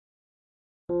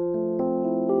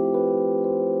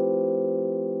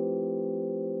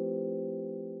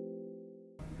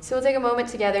So we'll take a moment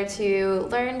together to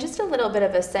learn just a little bit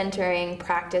of a centering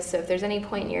practice. So if there's any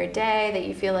point in your day that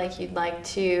you feel like you'd like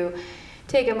to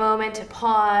take a moment to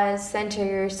pause, center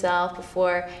yourself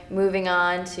before moving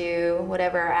on to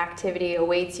whatever activity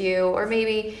awaits you, or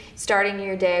maybe starting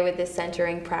your day with this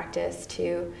centering practice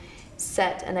to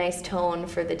set a nice tone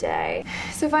for the day.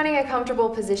 So finding a comfortable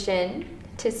position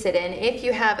to sit in. If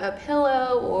you have a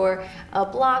pillow or a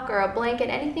block or a blanket,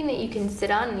 anything that you can sit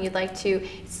on, and you'd like to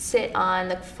sit on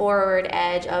the forward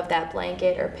edge of that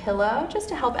blanket or pillow just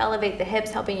to help elevate the hips,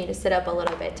 helping you to sit up a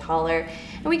little bit taller.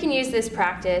 And we can use this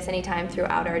practice anytime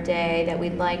throughout our day that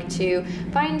we'd like to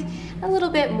find a little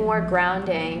bit more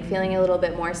grounding, feeling a little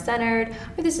bit more centered,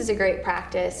 or this is a great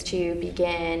practice to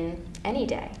begin any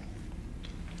day.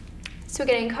 So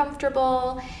getting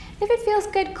comfortable. If it feels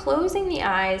good, closing the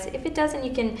eyes. If it doesn't,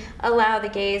 you can allow the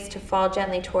gaze to fall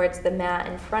gently towards the mat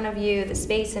in front of you, the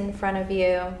space in front of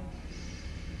you.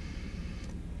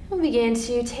 We'll begin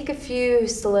to take a few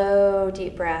slow,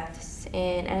 deep breaths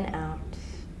in and out.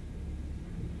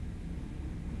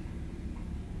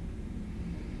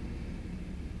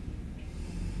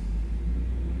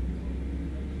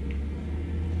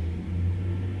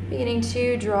 Beginning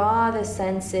to draw the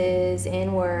senses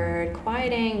inward,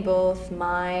 quieting both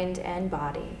mind and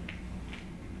body.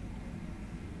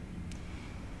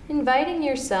 Inviting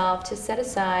yourself to set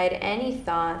aside any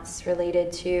thoughts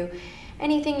related to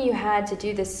anything you had to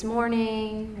do this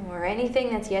morning or anything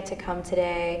that's yet to come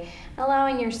today,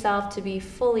 allowing yourself to be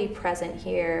fully present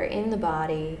here in the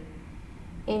body,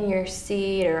 in your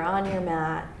seat or on your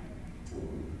mat,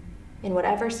 in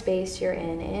whatever space you're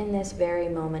in this very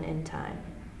moment in time.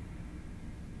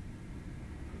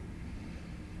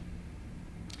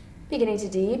 Beginning to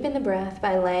deepen the breath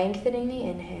by lengthening the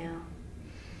inhale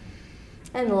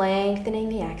and lengthening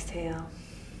the exhale.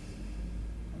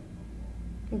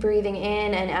 Breathing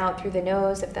in and out through the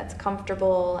nose if that's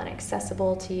comfortable and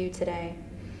accessible to you today.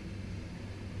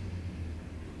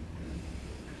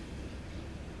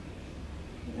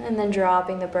 And then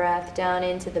dropping the breath down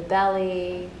into the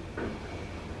belly,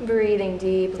 breathing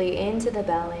deeply into the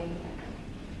belly.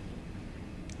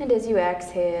 And as you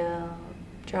exhale,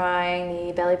 drawing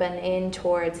the belly button in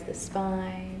towards the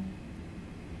spine.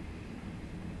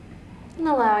 And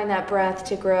allowing that breath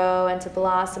to grow and to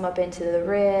blossom up into the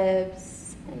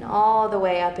ribs and all the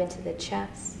way up into the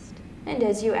chest. And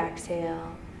as you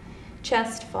exhale,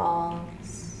 chest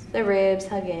falls, the ribs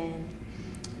hug in,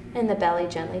 and the belly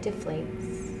gently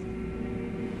deflates.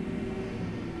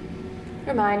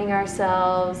 Reminding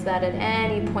ourselves that at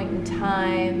any point in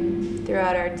time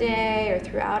throughout our day or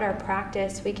throughout our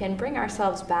practice, we can bring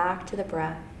ourselves back to the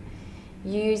breath,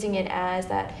 using it as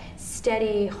that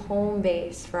steady home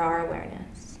base for our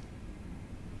awareness.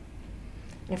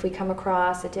 And if we come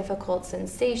across a difficult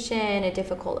sensation, a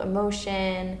difficult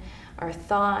emotion, or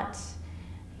thought,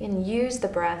 we can use the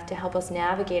breath to help us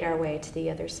navigate our way to the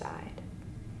other side.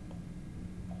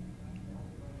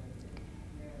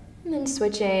 And then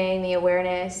switching the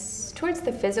awareness towards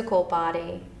the physical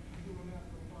body.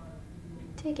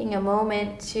 Taking a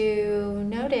moment to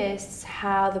notice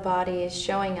how the body is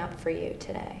showing up for you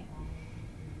today.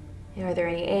 Are there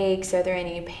any aches? Are there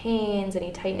any pains?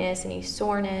 Any tightness? Any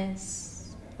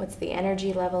soreness? What's the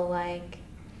energy level like?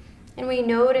 And we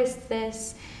notice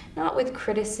this not with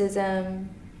criticism,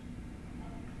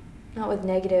 not with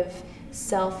negative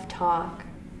self-talk.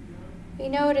 We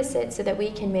notice it so that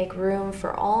we can make room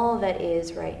for all that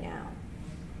is right now.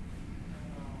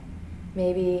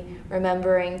 Maybe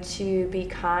remembering to be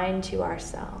kind to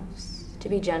ourselves, to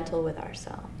be gentle with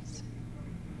ourselves.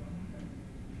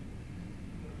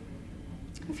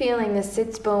 Feeling the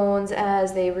sits bones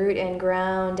as they root and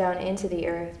ground down into the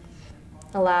earth,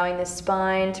 allowing the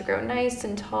spine to grow nice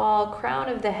and tall, crown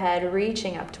of the head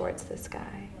reaching up towards the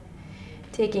sky.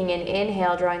 Taking an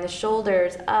inhale, drawing the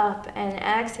shoulders up, and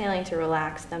exhaling to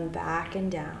relax them back and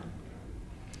down.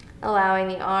 Allowing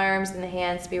the arms and the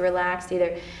hands to be relaxed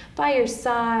either by your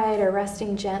side or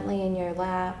resting gently in your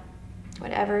lap,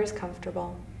 whatever is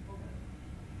comfortable.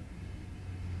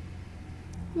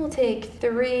 We'll take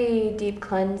 3 deep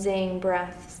cleansing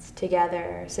breaths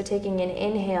together. So taking an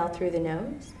inhale through the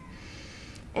nose,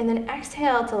 and then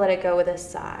exhale to let it go with a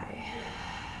sigh.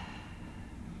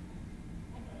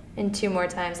 And 2 more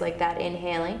times like that,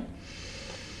 inhaling.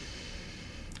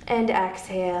 And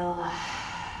exhale.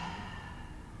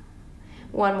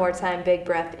 1 more time, big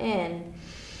breath in.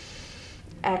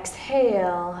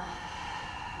 Exhale.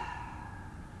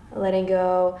 Letting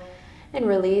go and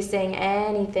releasing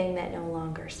anything that no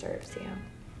longer serves you.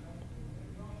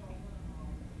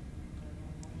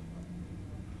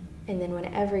 And then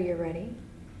whenever you're ready,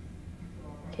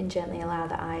 you can gently allow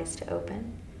the eyes to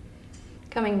open.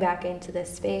 coming back into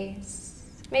this space,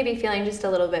 maybe feeling just a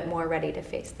little bit more ready to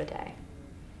face the day.